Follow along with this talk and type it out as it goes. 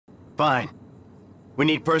fine. We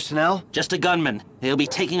need personnel? Just a gunman. He'll be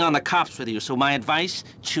taking on the cops with you, so my advice,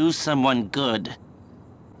 choose someone good.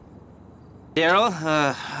 Daryl,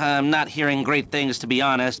 I'm not hearing great things to be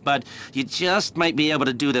honest, but you just might be able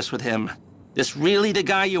to do this with him. This really the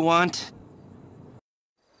guy you want?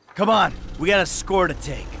 Come on, we got a score to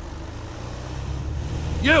take.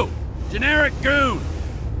 You! Generic goon!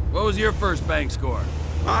 What was your first bank score?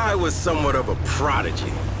 I was somewhat of a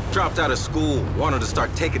prodigy. Dropped out of school, wanted to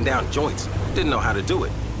start taking down joints. Didn't know how to do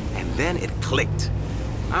it. And then it clicked.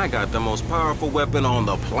 I got the most powerful weapon on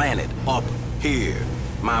the planet up here.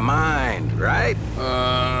 My mind, right?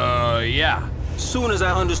 Yeah. Soon as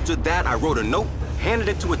I understood that, I wrote a note, handed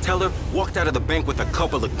it to a teller, walked out of the bank with a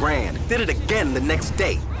couple of grand. Did it again the next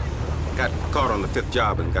day. Got caught on the 5th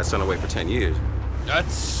job and got sent away for 10 years.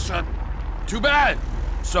 That's, too bad.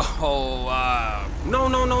 So,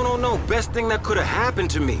 No. Best thing that could have happened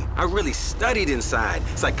to me. I really studied inside.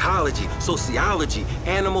 Psychology, sociology,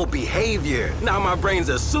 animal behavior. Now my brain's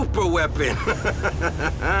a super weapon.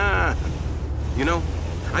 You know,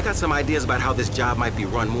 I got some ideas about how this job might be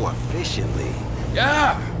run more efficiently.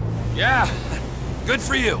 Yeah. Good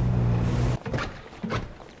for you.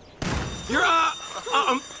 You're,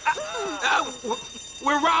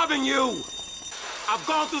 we're robbing you. I've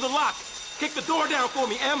gone through the lock. Kick the door down for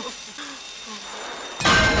me, Em.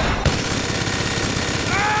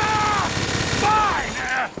 Fine!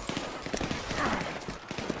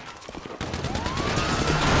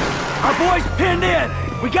 Our boy's pinned in!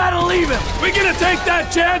 We gotta leave him! We gonna take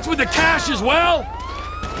that chance with the cash as well?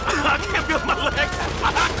 I can't feel my legs!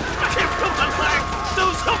 I can't feel my legs! Do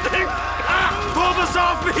something! Pull this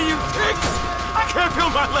off me, you pricks! I can't feel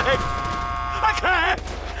my legs!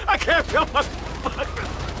 I can't feel my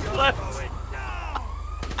legs!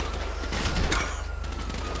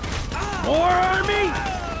 More army?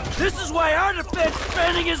 This is why our defense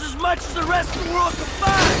spending is as much as the rest of the world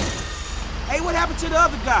combined! Hey, what happened to the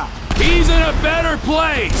other guy? He's in a better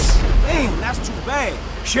place! Damn, that's too bad.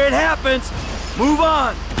 Shit happens. Move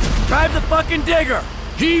on. Drive the fucking digger.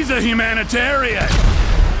 He's a humanitarian!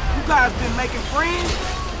 You guys been making friends?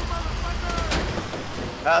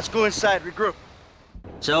 Let's go inside, regroup.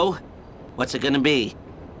 So, what's it gonna be?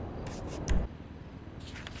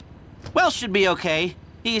 Well, should be okay.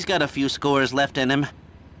 He's got a few scores left in him.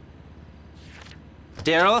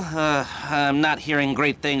 Daryl, I'm not hearing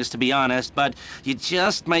great things to be honest, but you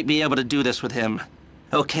just might be able to do this with him.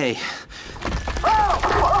 Okay. Hey,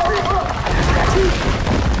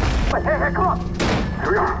 come on!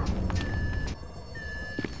 Here we are.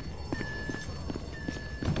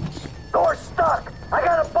 Door's stuck! I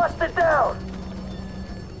gotta bust it down!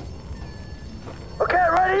 Okay,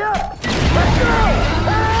 ready up! Let's go!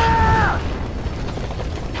 Ah!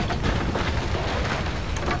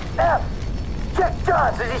 F! Check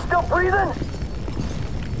Johns, is he still breathing?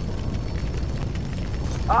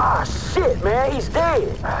 Ah, shit, man, he's dead!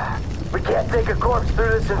 We can't take a corpse through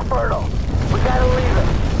this inferno. We gotta leave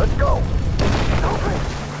him. Let's go!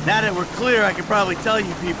 Now that we're clear, I can probably tell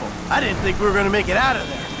you people. I didn't think we were gonna make it out of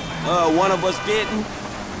there. One of us didn't.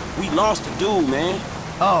 We lost a dude, man.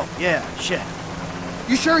 Oh, yeah, shit.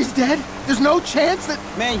 You sure he's dead? There's no chance that...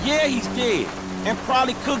 Man, yeah, he's dead. And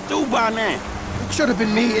probably cooked through by now. It should have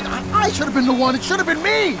been me. I should have been the one. It should have been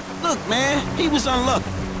me! Look, man, he was unlucky.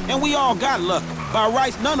 And we all got lucky. By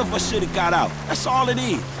rights, none of us should have got out. That's all it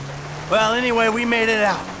is. Well, anyway, we made it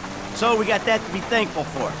out. So we got that to be thankful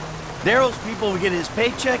for. Daryl's people would get his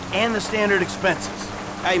paycheck and the standard expenses.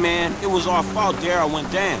 Hey, man, it was our fault Daryl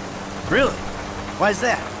went down. Really? Why's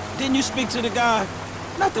that? Didn't you speak to the guy?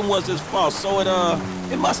 Nothing was his fault, so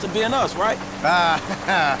it must have been us, right?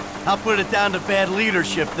 I'll put it down to bad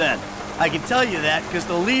leadership then. I can tell you that because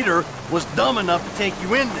the leader was dumb enough to take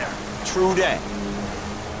you in there. True that.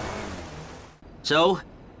 So,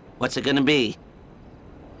 what's it gonna be?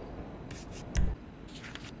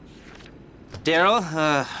 Daryl,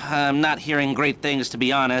 I'm not hearing great things to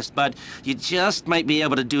be honest, but you just might be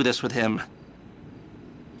able to do this with him.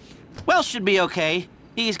 Well, should be okay.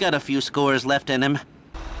 He's got a few scores left in him.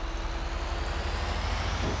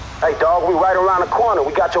 Hey, dog, we right around the corner.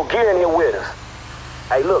 We got your gear in here with us.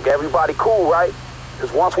 Hey, look, everybody cool, right?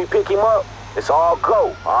 Because once we pick him up, it's all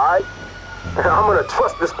go, all right? I'm gonna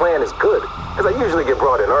trust this plan is good, because I usually get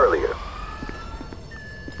brought in earlier.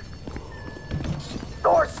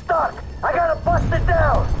 Door's stuck! I gotta bust it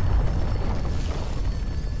down!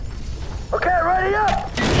 Okay, ready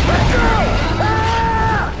up! Let's go!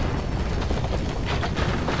 Ah!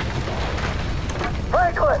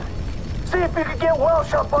 Franklin, see if you can get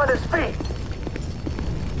Welsh up on his feet.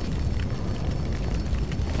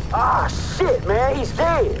 Ah, shit, man, he's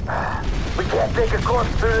dead. We We can't take a corpse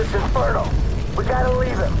through this inferno. We gotta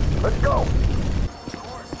leave him. Let's go.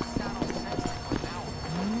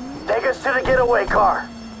 Take us to the getaway car.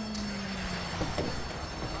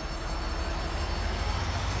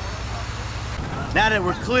 Now that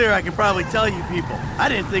we're clear, I can probably tell you people. I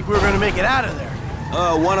didn't think we were gonna make it out of there.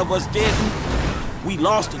 One of us didn't. We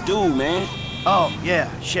lost a dude, man. Oh, yeah,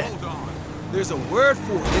 shit. There's a word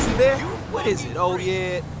for it, isn't there? What is it? Oh,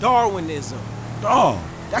 yeah, Darwinism. Oh,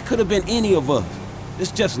 that could have been any of us.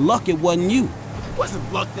 It's just luck it wasn't you. It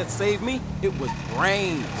wasn't luck that saved me. It was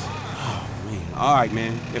brains. Oh, man. All right,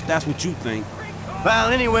 man. If that's what you think. Well,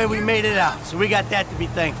 anyway, we made it out, so we got that to be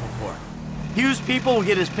thankful for. Hugh's people will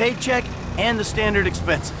get his paycheck and the standard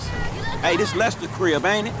expenses. Hey, this Lester crib,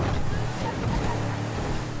 ain't it?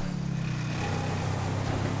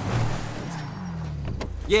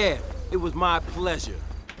 Yeah, it was my pleasure.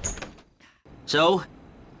 So,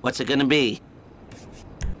 what's it gonna be?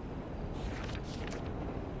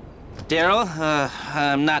 Daryl,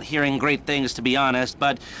 I'm not hearing great things to be honest,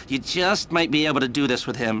 but you just might be able to do this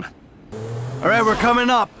with him. All right, we're coming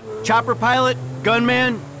up. Chopper pilot,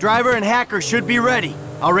 gunman, driver, and hacker should be ready.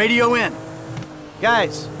 I'll radio in.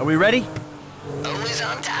 Guys, are we ready? Always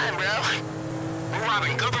on time, bro. We're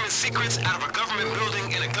robbing government secrets out of a government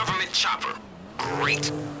building in a government chopper.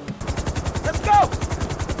 Great. Let's go!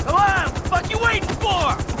 Come on! What the fuck you waiting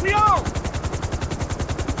for? We on!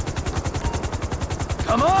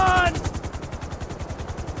 Come on!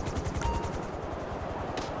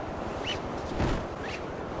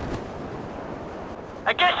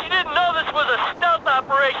 I guess you didn't know this was a stealth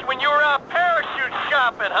operation when you were out parachute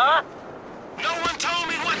shopping, huh? No one told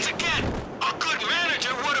me what to get. A good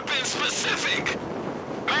manager would have been specific.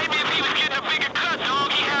 Maybe if he was getting a bigger cut,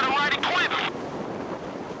 dog, he had the right equipment.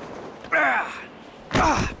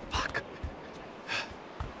 Fuck.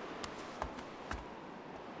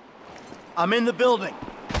 I'm in the building.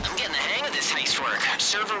 I'm getting the hang of this heist work.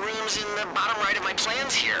 Server room's in the bottom right of my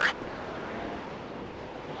plans here.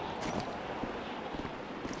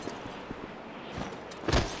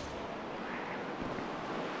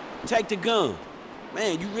 Take the gun.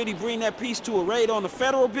 Man, you really bring that piece to a raid on the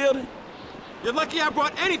federal building? You're lucky I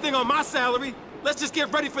brought anything on my salary. Let's just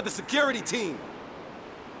get ready for the security team.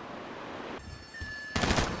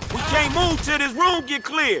 We can't move till this room get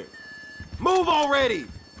cleared. Move already.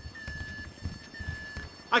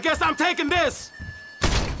 I guess I'm taking this.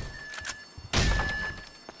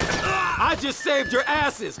 I just saved your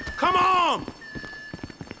asses. Come on!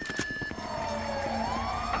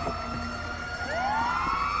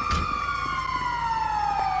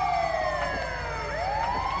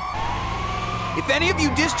 If any of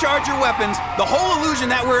you discharge your weapons, the whole illusion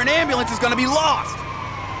that we're an ambulance is gonna be lost.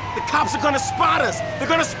 The cops are gonna spot us. They're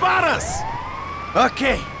gonna spot us.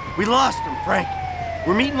 Okay, we lost him, Frank.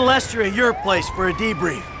 We're meeting Lester at your place for a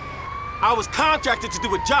debrief. I was contracted to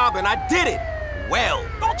do a job and I did it. Well,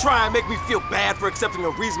 don't try and make me feel bad for accepting a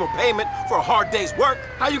reasonable payment for a hard day's work.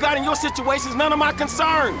 How you got in your situation's none of my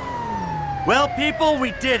concern. Well, people,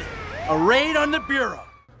 we did it. A raid on the Bureau.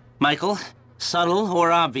 Michael, subtle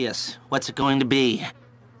or obvious, what's it going to be?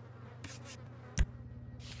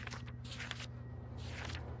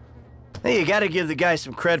 Hey, you gotta give the guy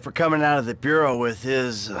some cred for coming out of the Bureau with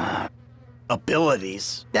his,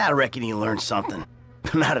 abilities. I reckon he learned something.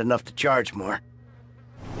 Not enough to charge more.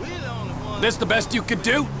 This the best you could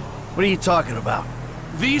do? What are you talking about?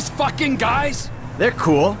 These fucking guys? They're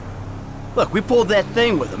cool. Look, we pulled that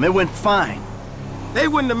thing with them. It went fine. They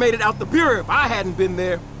wouldn't have made it out the Bureau if I hadn't been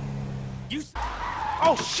there.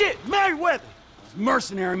 Oh, shit! Merriweather!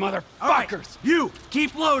 Mercenary motherfuckers! Right, you,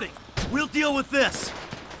 keep loading. We'll deal with this.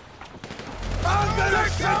 I'm gonna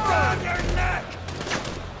shit down your neck!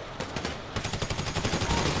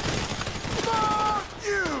 Fuck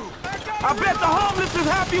you! I bet the homeless is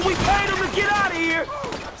happy we paid them to get out of here.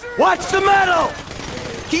 Watch the metal!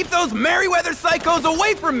 Keep those Merryweather psychos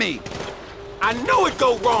away from me! I knew it'd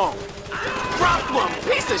go wrong. Dropped one,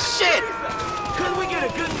 piece of shit. Couldn't we get a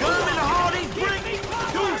good gun in the haul these bricks?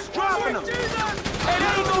 Dude's dropping them. Hey, they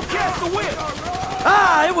ain't gonna catch the whip.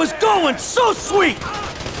 Ah, it was going so sweet!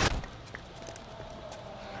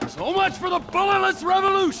 So much for the bulletless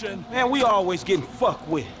revolution! Man, we always getting fucked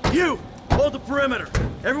with. You, hold the perimeter.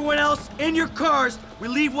 Everyone else, in your cars. We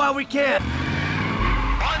leave while we can. On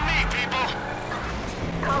me, people.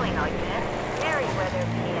 Calling all units. Merryweather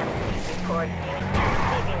PMC report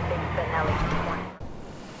receiving big Benelli 1.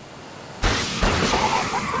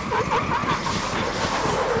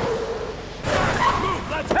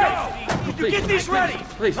 Let's go! You get these ready!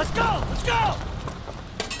 Please. Let's go! Let's go!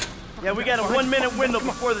 Yeah, we got a 1-minute window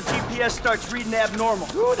before the GPS starts reading abnormal.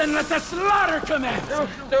 Ooh, then let the slaughter commence!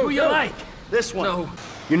 Who you like? This one. No.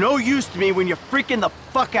 You're no use to me when you're freaking the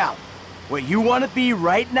fuck out. Where you want to be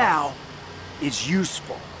right now is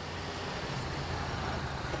useful.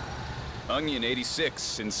 Onion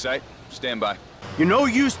 86 in sight. Stand by. You're no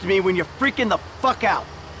use to me when you're freaking the fuck out.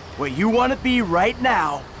 Where you want to be right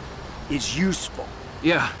now is useful.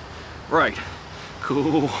 Yeah, right.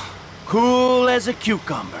 Cool. Cool as a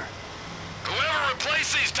cucumber. Whoever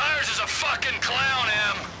replaced these tires is a fucking clown,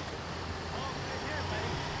 Em.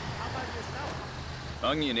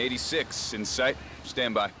 Onion 86 in sight.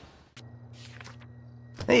 Stand by.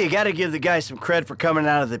 Hey, you gotta give the guy some cred for coming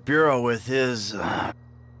out of the Bureau with his,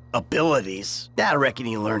 abilities. I reckon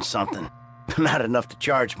he learned something. Not enough to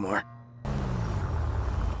charge more.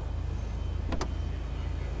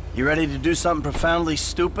 You ready to do something profoundly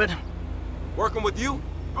stupid? Working with you?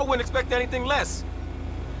 I wouldn't expect anything less.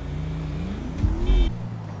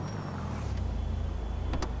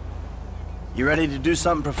 You ready to do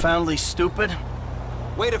something profoundly stupid?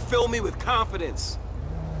 Way to fill me with confidence.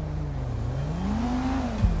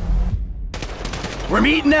 We're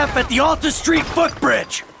meeting up at the Alta Street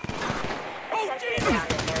footbridge.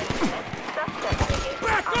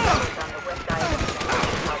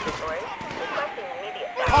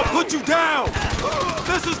 I'll put you down!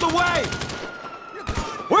 This is the way!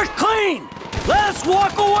 We're clean! Let us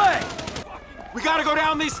walk away! We gotta go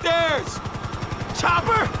down these stairs!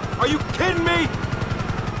 Chopper? Are you kidding me?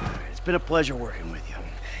 It's been a pleasure working with you.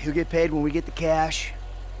 You'll get paid when we get the cash.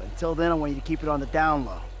 But until then, I want you to keep it on the down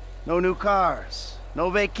low. No new cars. No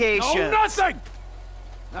vacations. No, nothing!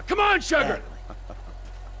 Now come on, sugar!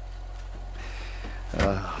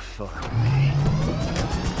 Oh, fuck me.